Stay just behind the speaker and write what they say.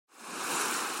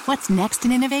What's next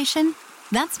in innovation?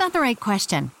 That's not the right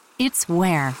question. It's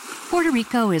where. Puerto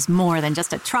Rico is more than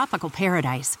just a tropical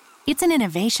paradise. It's an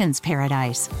innovations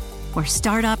paradise, where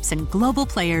startups and global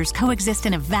players coexist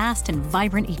in a vast and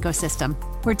vibrant ecosystem,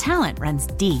 where talent runs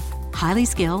deep, highly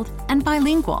skilled, and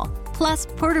bilingual. Plus,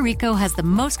 Puerto Rico has the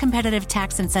most competitive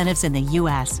tax incentives in the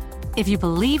U.S. If you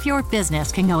believe your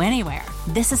business can go anywhere,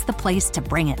 this is the place to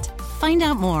bring it. Find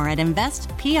out more at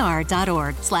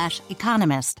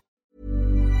investpr.org/economist.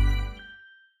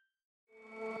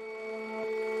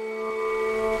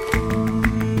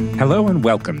 Hello and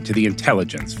welcome to The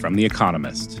Intelligence from The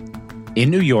Economist.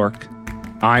 In New York,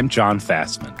 I'm John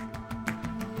Fassman.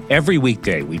 Every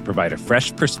weekday, we provide a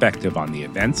fresh perspective on the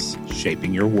events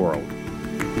shaping your world.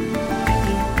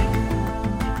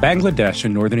 Bangladesh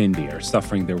and northern India are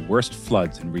suffering their worst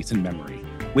floods in recent memory,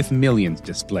 with millions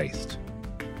displaced.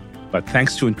 But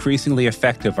thanks to increasingly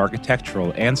effective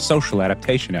architectural and social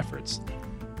adaptation efforts,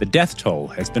 the death toll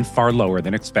has been far lower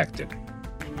than expected.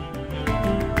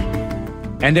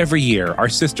 And every year, our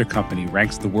sister company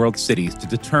ranks the world's cities to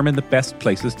determine the best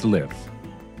places to live.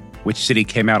 Which city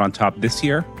came out on top this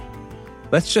year?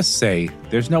 Let's just say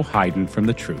there's no hiding from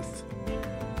the truth.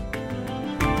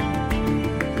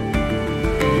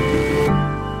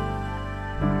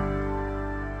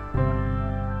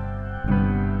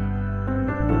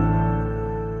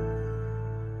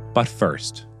 But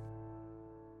first,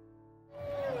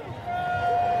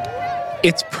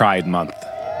 it's Pride Month.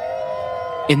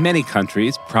 In many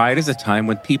countries, Pride is a time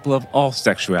when people of all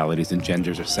sexualities and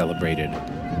genders are celebrated,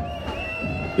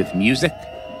 with music,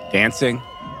 dancing,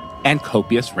 and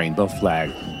copious rainbow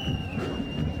flags.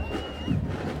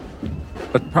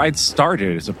 But Pride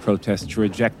started as a protest to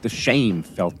reject the shame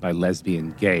felt by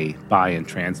lesbian, gay, bi, and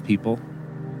trans people.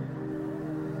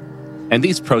 And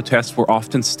these protests were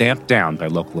often stamped down by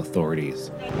local authorities.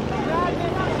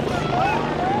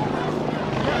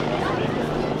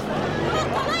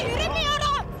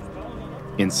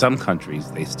 In some countries,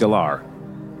 they still are,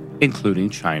 including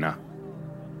China.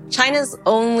 China's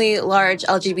only large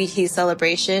LGBT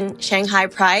celebration, Shanghai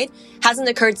Pride, hasn't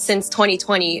occurred since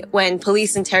 2020, when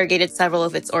police interrogated several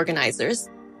of its organizers.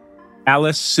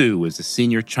 Alice Su is a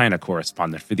senior China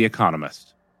correspondent for The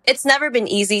Economist. It's never been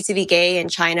easy to be gay in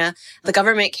China. The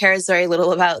government cares very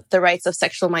little about the rights of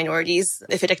sexual minorities,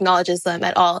 if it acknowledges them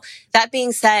at all. That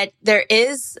being said, there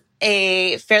is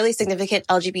a fairly significant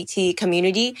LGBT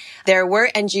community. There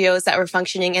were NGOs that were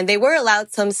functioning, and they were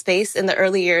allowed some space in the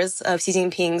early years of Xi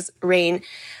Jinping's reign.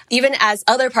 Even as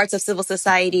other parts of civil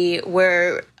society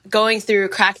were going through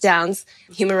crackdowns,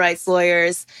 human rights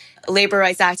lawyers, labor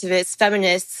rights activists,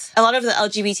 feminists, a lot of the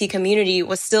LGBT community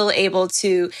was still able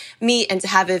to meet and to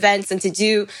have events and to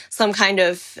do some kind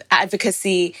of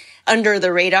advocacy under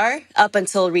the radar up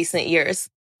until recent years.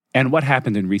 And what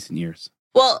happened in recent years?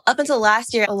 Well, up until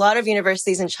last year, a lot of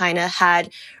universities in China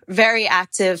had very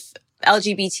active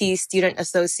LGBT student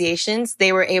associations.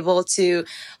 They were able to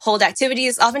hold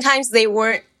activities. Oftentimes, they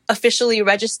weren't officially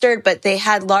registered, but they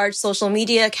had large social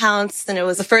media accounts, and it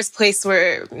was the first place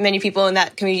where many people in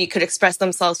that community could express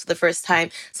themselves for the first time.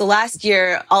 So last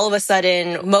year, all of a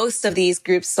sudden, most of these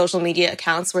groups' social media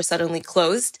accounts were suddenly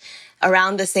closed.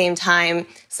 Around the same time,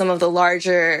 some of the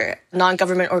larger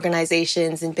non-government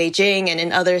organizations in Beijing and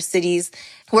in other cities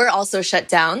were also shut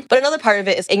down. But another part of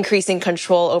it is increasing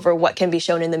control over what can be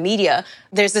shown in the media.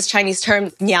 There's this Chinese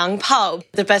term, 娘炮.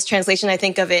 The best translation I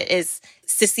think of it is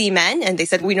sissy men. And they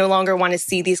said, we no longer want to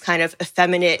see these kind of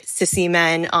effeminate sissy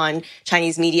men on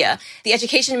Chinese media. The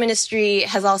education ministry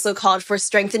has also called for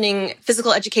strengthening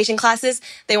physical education classes.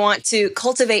 They want to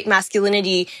cultivate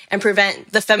masculinity and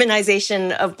prevent the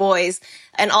feminization of boys.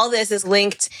 And all this is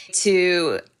linked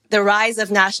to the rise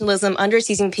of nationalism under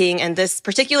Xi Jinping and this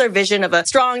particular vision of a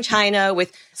strong China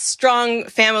with strong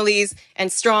families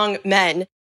and strong men.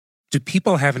 Do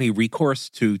people have any recourse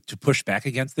to push back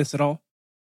against this at all?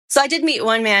 So I did meet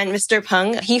one man, Mr.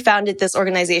 Peng. He founded this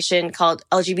organization called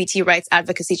LGBT Rights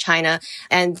Advocacy China,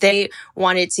 and they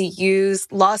wanted to use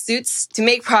lawsuits to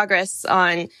make progress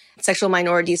on sexual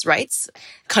minorities' rights.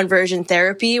 Conversion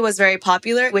therapy was very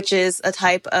popular, which is a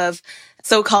type of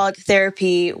so-called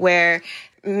therapy where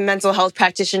mental health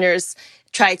practitioners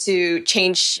try to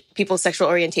change people's sexual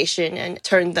orientation and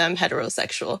turn them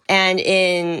heterosexual. And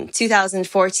in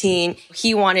 2014,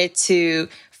 he wanted to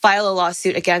file a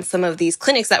lawsuit against some of these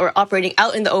clinics that were operating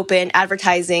out in the open,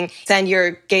 advertising, send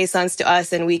your gay sons to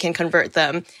us and we can convert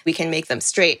them, we can make them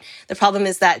straight. The problem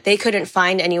is that they couldn't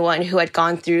find anyone who had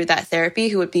gone through that therapy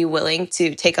who would be willing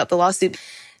to take up the lawsuit.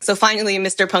 So finally,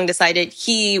 Mr. Peng decided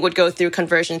he would go through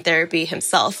conversion therapy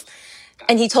himself.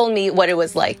 And he told me what it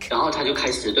was like.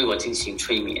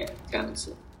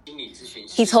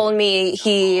 He told me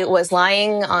he was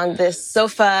lying on this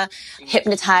sofa,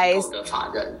 hypnotized.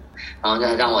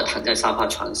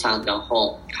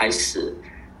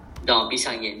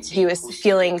 He was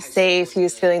feeling safe. He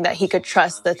was feeling that he could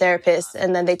trust the therapist.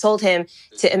 And then they told him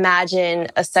to imagine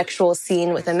a sexual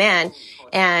scene with a man.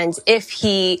 And if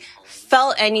he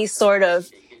felt any sort of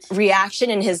reaction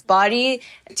in his body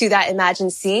to that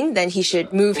imagined scene, then he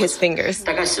should move his fingers.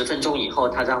 So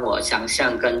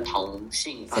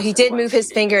he did move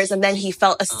his fingers, and then he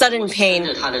felt a sudden pain.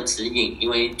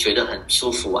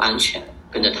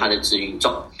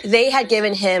 They had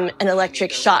given him an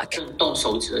electric shock.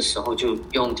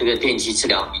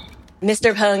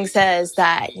 Mr. Peng says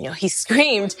that, he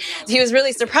screamed. He was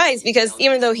really surprised because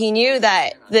even though he knew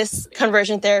that this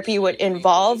conversion therapy would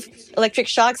involve electric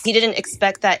shocks, he didn't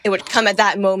expect that it would come at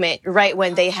that moment, right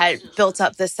when they had built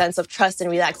up this sense of trust and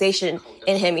relaxation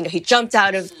in him. He jumped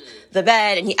out of the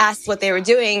bed and he asked what they were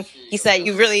doing. He said,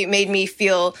 "You really made me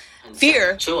feel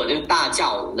fear."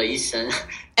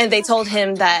 And they told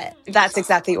him that that's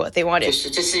exactly what they wanted.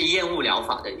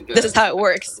 This is how it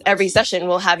works. Every session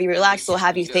will have you relax, will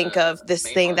have you think of this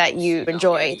thing that you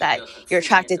enjoy, that you're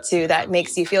attracted to, that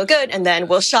makes you feel good, and then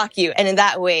we'll shock you. And in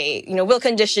that way, we'll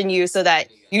condition you so that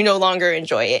you no longer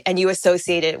enjoy it and you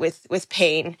associate it with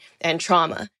pain and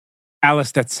trauma.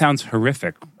 Alice, that sounds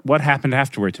horrific. What happened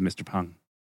afterward to Mr. Peng?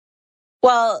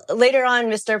 Well, later on,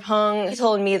 Mr. Peng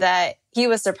told me that he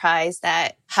was surprised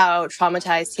at how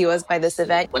traumatized he was by this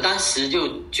event.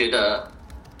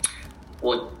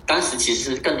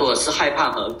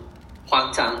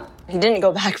 He didn't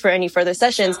go back for any further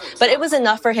sessions, but it was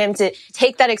enough for him to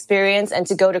take that experience and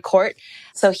to go to court.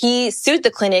 So he sued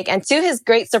the clinic, and to his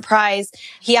great surprise,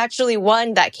 he actually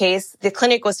won that case. The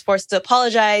clinic was forced to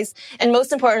apologize. And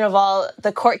most important of all,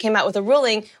 the court came out with a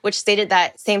ruling which stated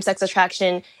that same-sex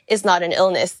attraction is not an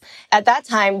illness. At that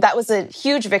time, that was a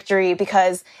huge victory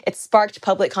because it sparked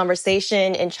public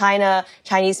conversation in China.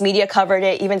 Chinese media covered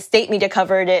it, even state media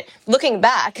covered it. Looking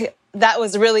back, that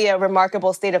was really a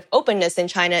remarkable state of openness in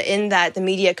China in that the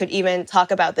media could even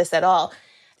talk about this at all.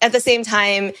 At the same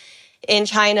time, in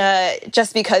China,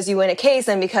 just because you win a case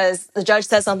and because the judge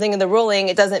says something in the ruling,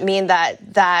 it doesn't mean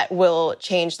that that will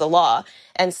change the law.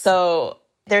 And so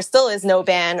there still is no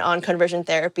ban on conversion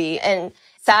therapy. And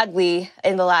sadly,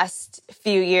 in the last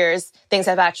few years, things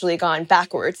have actually gone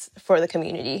backwards for the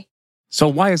community. So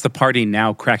why is the party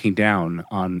now cracking down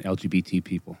on LGBT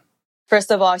people? First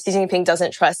of all, Xi Jinping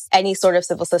doesn't trust any sort of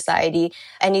civil society,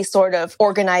 any sort of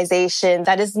organization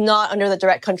that is not under the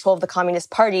direct control of the Communist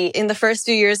Party. In the first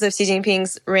few years of Xi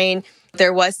Jinping's reign,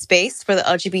 there was space for the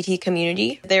LGBT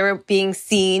community. They were being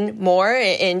seen more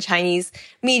in Chinese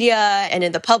media and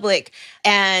in the public.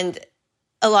 And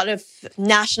a lot of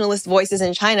nationalist voices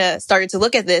in China started to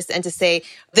look at this and to say,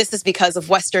 this is because of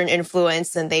Western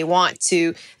influence and they want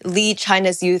to lead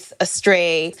China's youth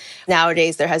astray.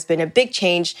 Nowadays, there has been a big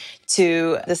change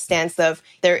to the stance of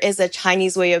there is a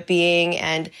Chinese way of being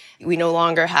and we no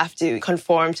longer have to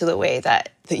conform to the way that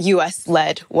the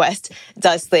US-led West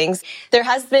does things. There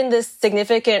has been this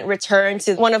significant return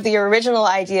to one of the original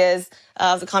ideas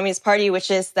of the Communist Party,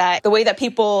 which is that the way that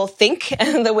people think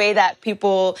and the way that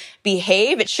people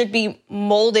behave, it should be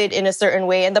molded in a certain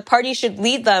way, and the party should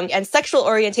lead them. And sexual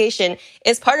orientation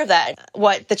is part of that.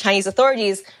 What the Chinese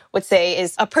authorities would say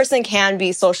is a person can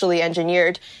be socially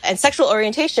engineered, and sexual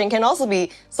orientation can also be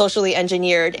socially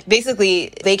engineered.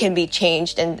 Basically, they can be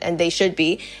changed, and they should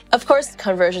be. Of course,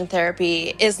 conversion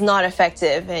therapy is not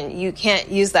effective, and you can't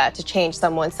use that to change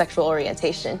someone's sexual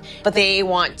orientation. But they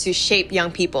want to shape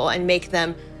young people and make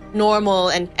them normal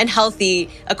and healthy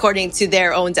according to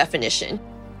their own definition.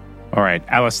 All right,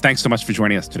 Alice, thanks so much for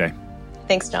joining us today.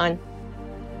 Thanks, John.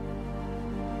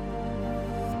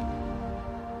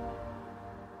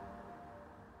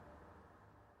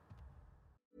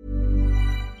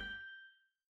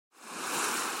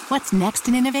 What's next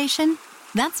in innovation?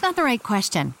 That's not the right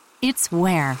question. It's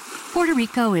where. Puerto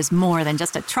Rico is more than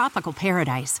just a tropical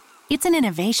paradise. It's an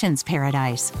innovations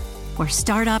paradise, where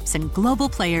startups and global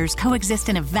players coexist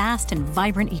in a vast and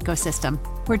vibrant ecosystem,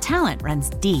 where talent runs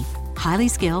deep, highly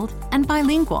skilled, and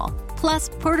bilingual. Plus,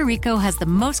 Puerto Rico has the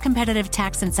most competitive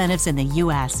tax incentives in the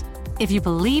U.S. If you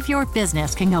believe your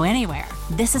business can go anywhere,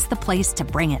 this is the place to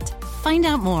bring it. Find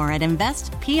out more at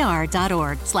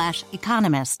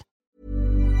investpr.org/economist.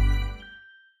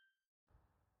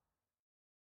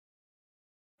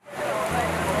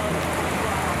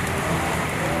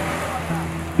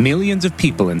 Millions of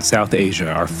people in South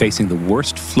Asia are facing the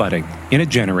worst flooding in a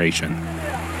generation.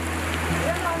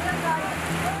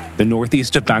 The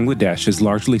northeast of Bangladesh is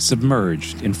largely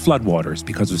submerged in floodwaters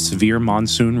because of severe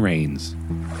monsoon rains.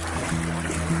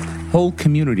 Whole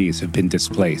communities have been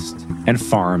displaced, and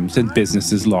farms and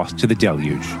businesses lost to the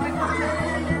deluge.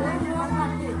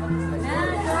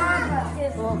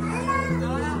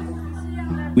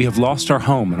 We have lost our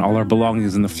home and all our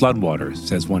belongings in the floodwaters,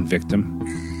 says one victim.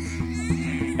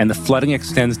 And the flooding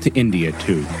extends to India,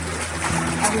 too.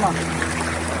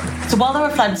 So while there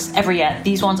are floods every year,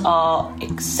 these ones are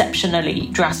exceptionally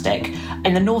drastic.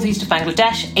 In the northeast of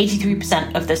Bangladesh,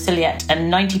 83% of the Sylhet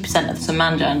and 90% of the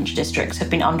Samanganj districts have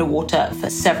been underwater for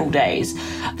several days.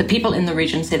 The people in the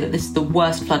region say that this is the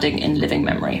worst flooding in living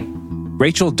memory.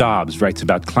 Rachel Dobbs writes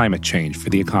about climate change for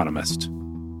The Economist.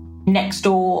 Next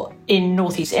door in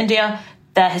northeast India,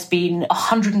 there has been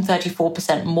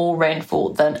 134% more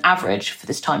rainfall than average for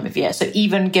this time of year. So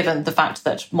even given the fact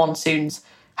that monsoons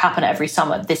happen every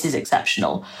summer, this is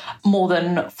exceptional. More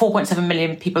than 4.7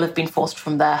 million people have been forced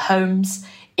from their homes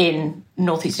in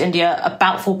northeast India.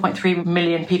 About 4.3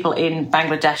 million people in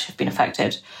Bangladesh have been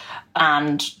affected.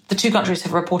 And the two countries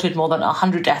have reported more than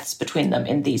 100 deaths between them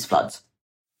in these floods.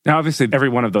 Now, obviously, every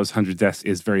one of those 100 deaths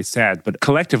is very sad, but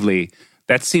collectively,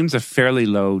 that seems a fairly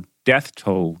low death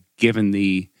toll given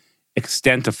the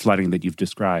extent of flooding that you've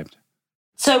described.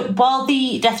 So while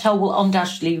the death toll will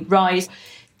undoubtedly rise,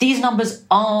 these numbers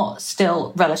are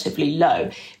still relatively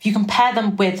low. If you compare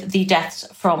them with the deaths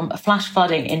from flash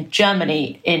flooding in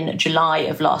Germany in July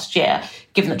of last year,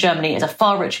 given that Germany is a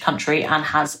far-rich country and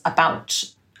has about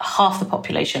half the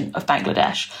population of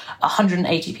Bangladesh,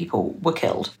 180 people were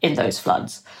killed in those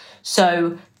floods.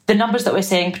 So the numbers that we're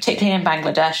seeing, particularly in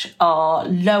Bangladesh, are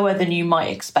lower than you might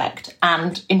expect.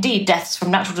 And indeed, deaths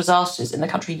from natural disasters in the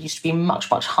country used to be much,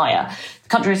 much higher. The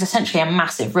country is essentially a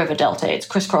massive river delta. It's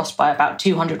crisscrossed by about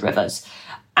 200 rivers,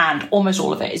 and almost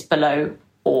all of it is below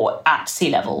or at sea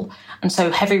level. And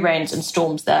so heavy rains and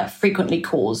storms there frequently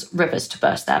cause rivers to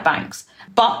burst their banks.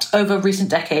 But over recent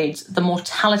decades, the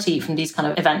mortality from these kind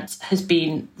of events has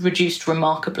been reduced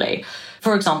remarkably.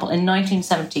 For example, in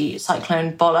 1970,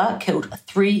 Cyclone Bola killed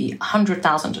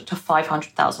 300,000 to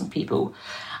 500,000 people.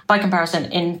 By comparison,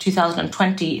 in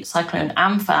 2020, Cyclone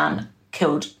Amphan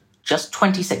killed just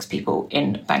 26 people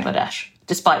in Bangladesh,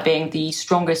 despite being the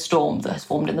strongest storm that has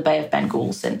formed in the Bay of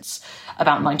Bengal since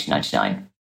about 1999.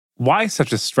 Why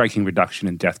such a striking reduction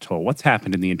in death toll? What's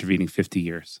happened in the intervening 50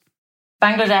 years?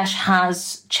 Bangladesh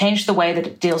has changed the way that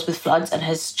it deals with floods and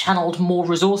has channeled more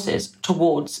resources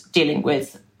towards dealing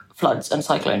with floods and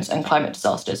cyclones and climate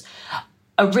disasters.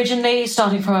 Originally,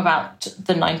 starting from about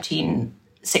the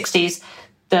 1960s,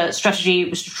 the strategy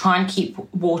was to try and keep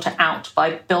water out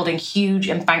by building huge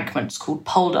embankments called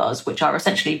polders, which are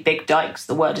essentially big dikes.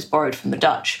 The word is borrowed from the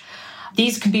Dutch.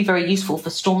 These can be very useful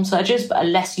for storm surges, but are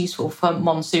less useful for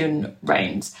monsoon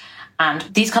rains. And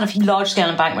these kind of large-scale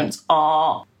embankments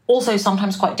are also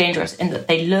sometimes quite dangerous in that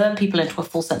they lure people into a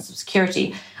false sense of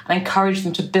security and encourage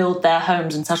them to build their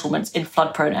homes and settlements in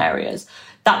flood-prone areas.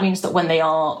 That means that when they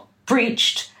are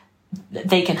breached,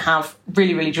 they can have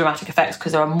really, really dramatic effects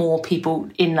because there are more people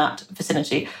in that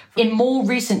vicinity. In more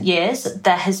recent years,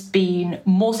 there has been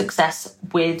more success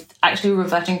with actually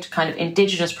reverting to kind of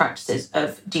indigenous practices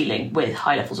of dealing with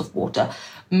high levels of water,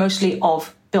 mostly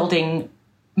of building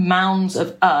mounds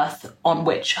of earth on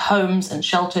which homes and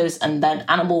shelters and then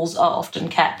animals are often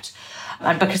kept.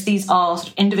 And because these are sort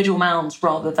of individual mounds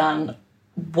rather than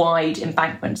wide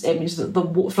embankments, it means that the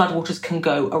floodwaters can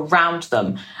go around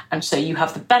them. And so you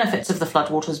have the benefits of the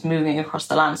floodwaters moving across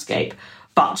the landscape,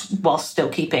 but whilst still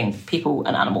keeping people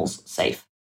and animals safe.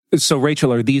 So,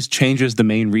 Rachel, are these changes the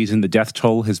main reason the death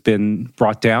toll has been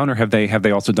brought down, or have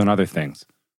they also done other things?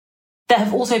 There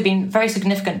have also been very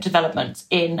significant developments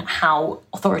in how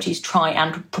authorities try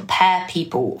and prepare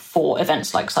people for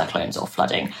events like cyclones or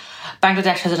flooding.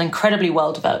 Bangladesh has an incredibly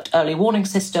well-developed early warning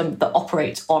system that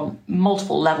operates on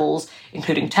multiple levels,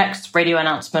 including texts, radio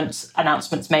announcements,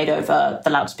 announcements made over the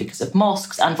loudspeakers of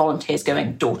mosques, and volunteers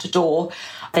going door to door.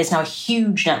 There's now a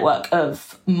huge network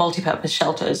of multi-purpose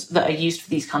shelters that are used for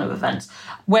these kind of events.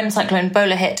 When Cyclone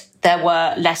Bola hit, there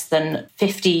were less than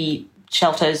 50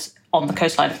 shelters on the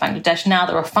coastline of Bangladesh. Now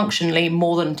there are functionally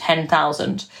more than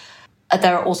 10,000.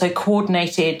 There are also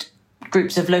coordinated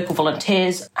groups of local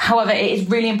volunteers. However, it is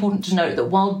really important to note that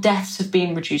while deaths have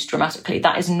been reduced dramatically,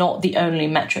 that is not the only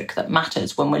metric that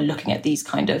matters when we're looking at these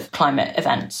kind of climate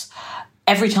events.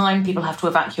 Every time people have to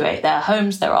evacuate their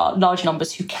homes, there are large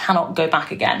numbers who cannot go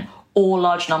back again, or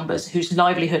large numbers whose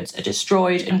livelihoods are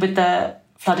destroyed. And with the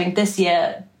flooding this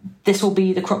year, this will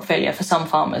be the crop failure for some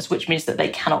farmers, which means that they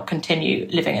cannot continue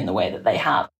living in the way that they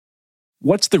have.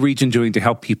 What's the region doing to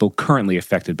help people currently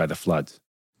affected by the floods?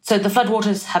 So the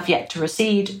floodwaters have yet to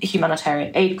recede.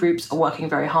 Humanitarian aid groups are working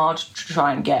very hard to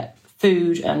try and get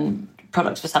food and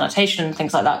products for sanitation and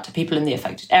things like that to people in the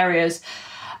affected areas.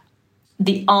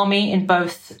 The army in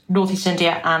both northeast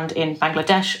India and in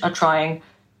Bangladesh are trying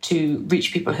to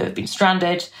reach people who have been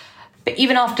stranded. But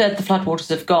even after the floodwaters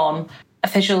have gone,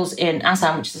 officials in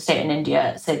Assam, which is a state in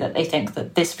India, say that they think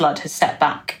that this flood has set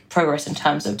back progress in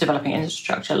terms of developing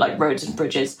infrastructure like roads and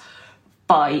bridges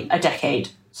by a decade.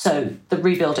 So the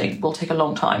rebuilding will take a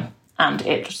long time, and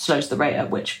it slows the rate at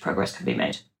which progress can be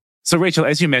made. So, Rachel,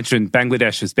 as you mentioned,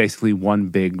 Bangladesh is basically one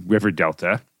big river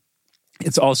delta.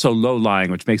 It's also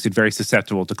low-lying, which makes it very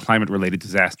susceptible to climate-related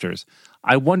disasters.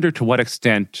 I wonder to what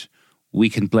extent we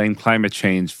can blame climate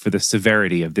change for the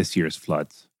severity of this year's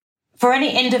floods. For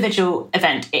any individual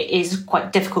event, it is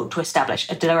quite difficult to establish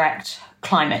a direct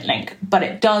climate link, but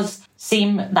it does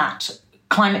seem that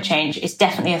climate change is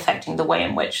definitely affecting the way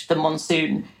in which the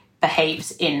monsoon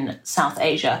behaves in South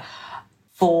Asia.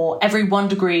 For every 1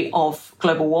 degree of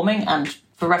global warming, and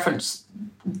for reference,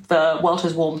 the world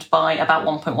has warmed by about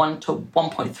 1.1 to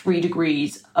 1.3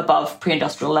 degrees above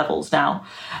pre-industrial levels now.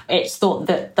 It's thought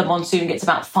that the monsoon gets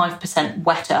about 5%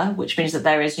 wetter, which means that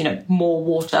there is, more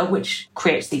water, which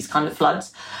creates these kind of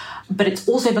floods. But it's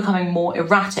also becoming more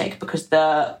erratic because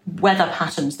the weather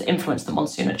patterns that influence the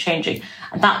monsoon are changing.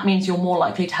 And that means you're more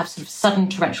likely to have sort of sudden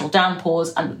torrential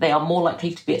downpours, and they are more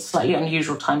likely to be at slightly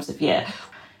unusual times of year.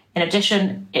 In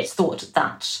addition, it's thought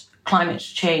that climate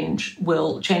change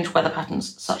will change weather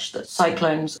patterns such that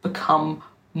cyclones become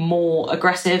more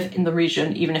aggressive in the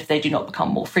region, even if they do not become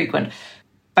more frequent.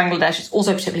 Bangladesh is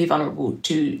also particularly vulnerable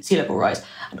to sea level rise.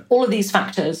 And all of these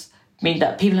factors mean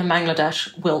that people in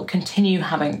Bangladesh will continue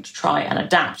having to try and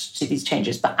adapt to these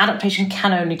changes, but adaptation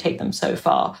can only take them so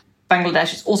far.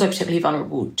 Bangladesh is also particularly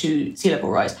vulnerable to sea level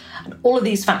rise. And all of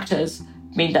these factors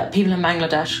mean that people in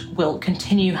Bangladesh will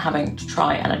continue having to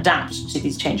try and adapt to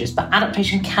these changes, but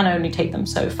adaptation can only take them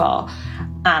so far.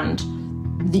 And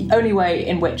the only way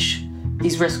in which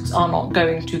these risks are not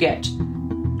going to get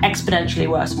exponentially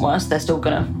worse and worse, they're still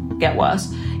going to get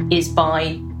worse, is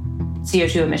by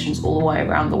CO2 emissions all the way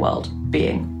around the world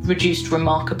being reduced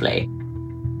remarkably.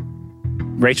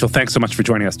 Rachel, thanks so much for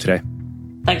joining us today.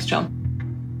 Thanks, John.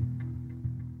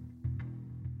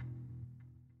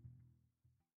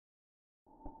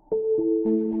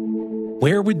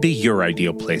 Where would be your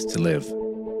ideal place to live?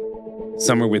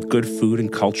 Somewhere with good food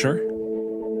and culture?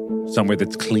 Somewhere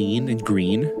that's clean and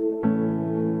green?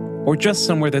 Or just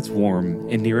somewhere that's warm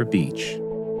and near a beach?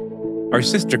 Our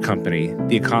sister company,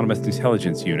 the Economist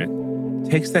Intelligence Unit,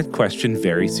 takes that question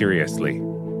very seriously.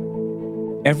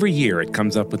 Every year it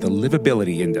comes up with a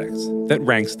livability index that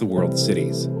ranks the world's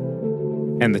cities.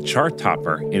 And the chart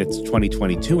topper in its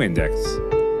 2022 index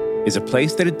is a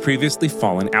place that had previously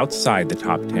fallen outside the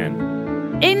top 10.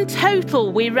 In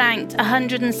total, we ranked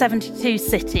 172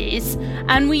 cities,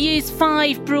 and we used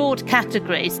 5 broad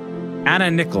categories. Anna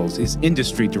Nichols is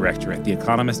Industry Director at the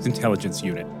Economist Intelligence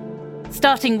Unit.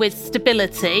 Starting with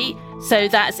stability, so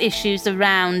that's issues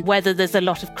around whether there's a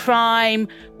lot of crime,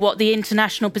 what the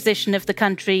international position of the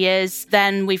country is.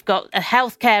 Then we've got a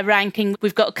healthcare ranking.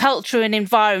 We've got culture and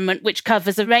environment, which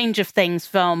covers a range of things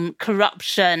from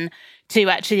corruption to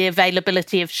actually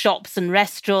availability of shops and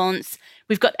restaurants.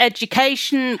 We've got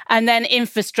education, and then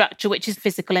infrastructure, which is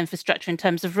physical infrastructure in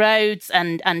terms of roads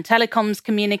and telecoms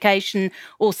communication,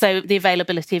 also the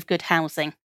availability of good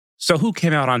housing. So who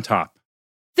came out on top?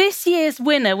 This year's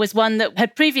winner was one that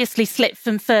had previously slipped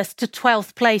from 1st to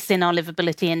 12th place in our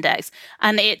livability index,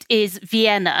 and it is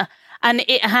Vienna. And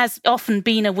it has often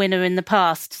been a winner in the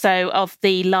past. So of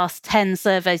the last 10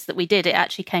 surveys that we did, it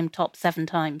actually came top 7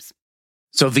 times.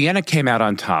 So Vienna came out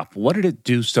on top. What did it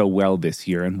do so well this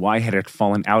year, and why had it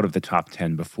fallen out of the top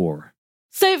 10 before?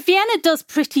 So Vienna does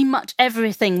pretty much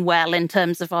everything well in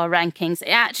terms of our rankings. It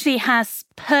actually has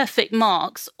perfect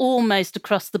marks almost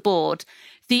across the board.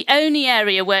 The only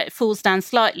area where it falls down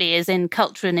slightly is in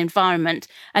culture and environment,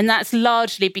 and that's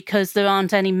largely because there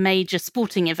aren't any major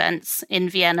sporting events in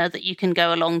Vienna that you can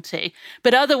go along to.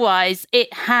 But otherwise,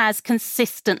 it has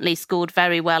consistently scored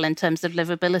very well in terms of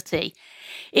livability.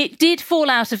 It did fall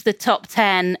out of the top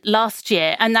 10 last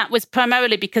year, and that was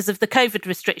primarily because of the COVID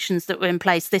restrictions that were in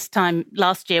place this time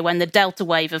last year when the Delta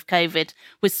wave of COVID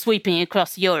was sweeping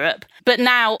across Europe. But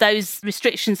now those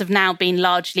restrictions have now been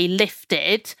largely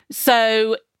lifted.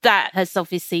 So that has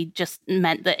obviously just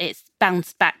meant that it's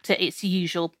bounced back to its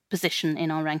usual position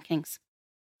in our rankings.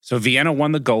 So Vienna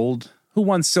won the gold. Who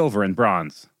won silver and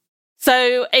bronze?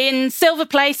 So in silver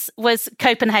place was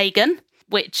Copenhagen,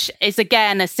 which is,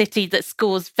 again, a city that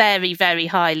scores very, very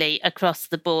highly across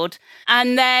the board.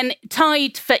 And then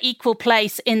tied for equal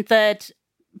place in 3rd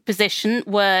position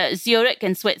were Zurich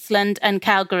in Switzerland and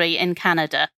Calgary in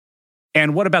Canada.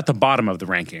 And what about the bottom of the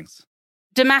rankings?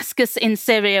 Damascus in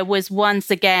Syria was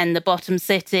once again the bottom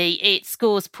city. It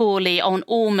scores poorly on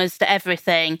almost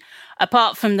everything,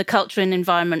 apart from the culture and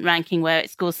environment ranking where it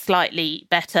scores slightly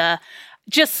better.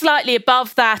 Just slightly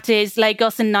above that is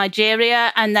Lagos in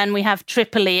Nigeria, and then we have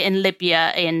Tripoli in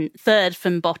Libya in third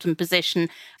from bottom position.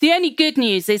 The only good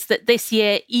news is that this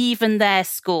year, even their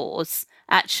scores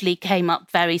actually came up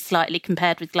very slightly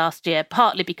compared with last year,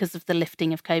 partly because of the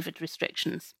lifting of COVID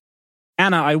restrictions.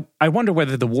 Anna, I wonder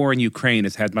whether the war in Ukraine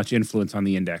has had much influence on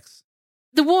the index.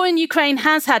 The war in Ukraine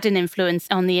has had an influence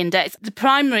on the index. The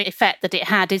primary effect that it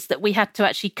had is that we had to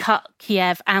actually cut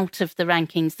Kiev out of the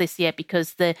rankings this year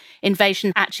because the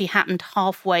invasion actually happened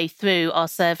halfway through our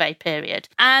survey period.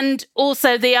 And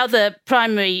also the other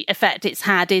primary effect it's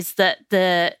had is that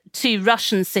the two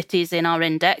Russian cities in our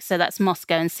index, so that's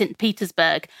Moscow and St.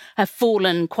 Petersburg, have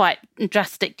fallen quite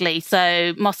drastically.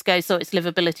 So Moscow saw its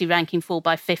livability ranking fall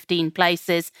by 15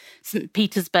 places. St.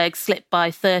 Petersburg slipped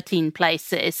by 13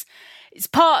 places. It's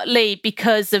partly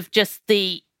because of just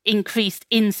the increased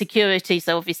insecurity,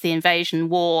 so obviously invasion,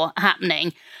 war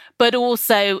happening, but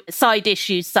also side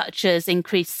issues such as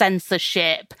increased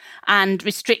censorship and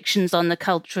restrictions on the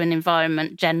culture and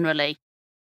environment generally.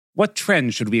 What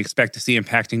trends should we expect to see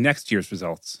impacting next year's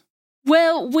results?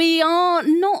 Well, we are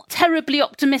not terribly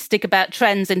optimistic about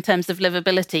trends in terms of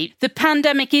livability. The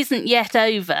pandemic isn't yet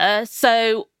over,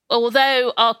 so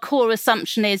although our core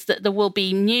assumption is that there will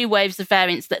be new waves of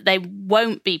variants, that they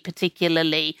won't be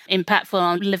particularly impactful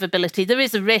on livability, there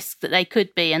is a risk that they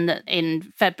could be, and that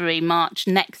in February, March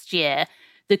next year,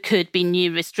 there could be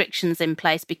new restrictions in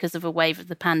place because of a wave of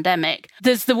the pandemic.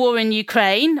 There's the war in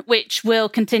Ukraine, which will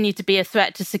continue to be a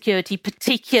threat to security,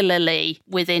 particularly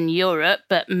within Europe,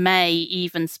 but may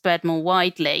even spread more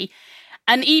widely.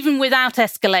 And even without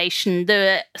escalation,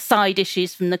 there are side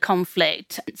issues from the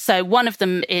conflict. So one of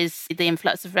them is the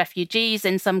influx of refugees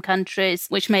in some countries,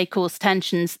 which may cause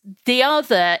tensions. The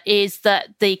other is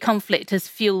that the conflict has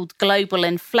fueled global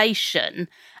inflation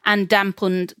and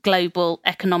dampened global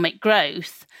economic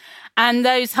growth. And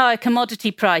those higher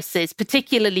commodity prices,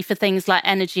 particularly for things like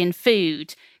energy and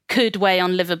food, could weigh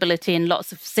on livability in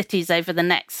lots of cities over the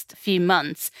next few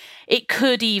months. It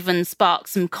could even spark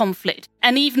some conflict.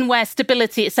 And even where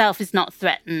stability itself is not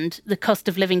threatened, the cost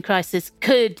of living crisis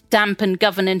could dampen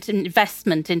government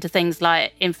investment into things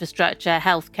like infrastructure,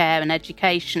 healthcare and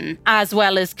education, as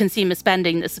well as consumer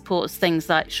spending that supports things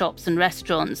like shops and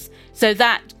restaurants. So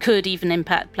that could even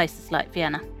impact places like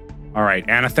Vienna. All right,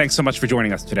 Anna, thanks so much for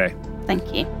joining us today.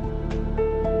 Thank you.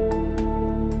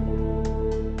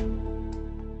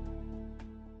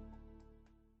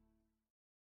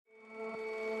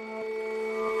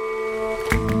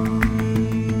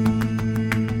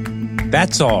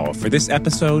 That's all for this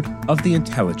episode of The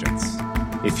Intelligence.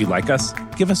 If you like us,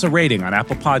 give us a rating on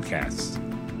Apple Podcasts.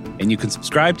 And you can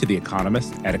subscribe to The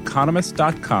Economist at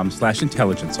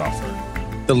economist.com/intelligence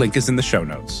offer. The link is in the show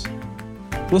notes.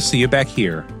 We'll see you back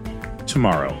here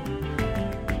tomorrow.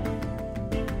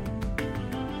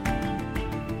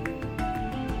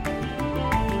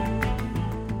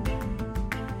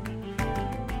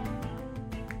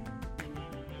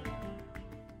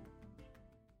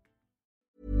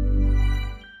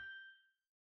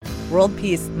 World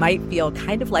peace might feel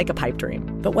kind of like a pipe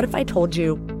dream, but what if I told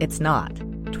you it's not?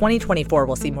 2024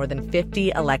 will see more than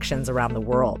 50 elections around the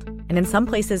world, and in some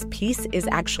places, peace is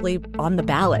actually on the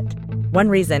ballot. One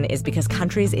reason is because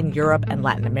countries in Europe and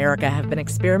Latin America have been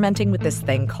experimenting with this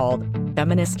thing called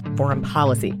feminist foreign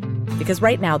policy, because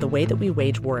right now, the way that we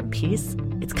wage war and peace,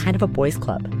 it's kind of a boys'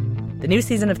 club. The new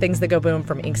season of Things That Go Boom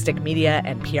from Inkstick Media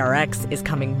and PRX is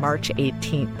coming March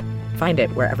 18th. Find it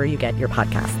wherever you get your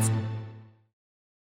podcasts.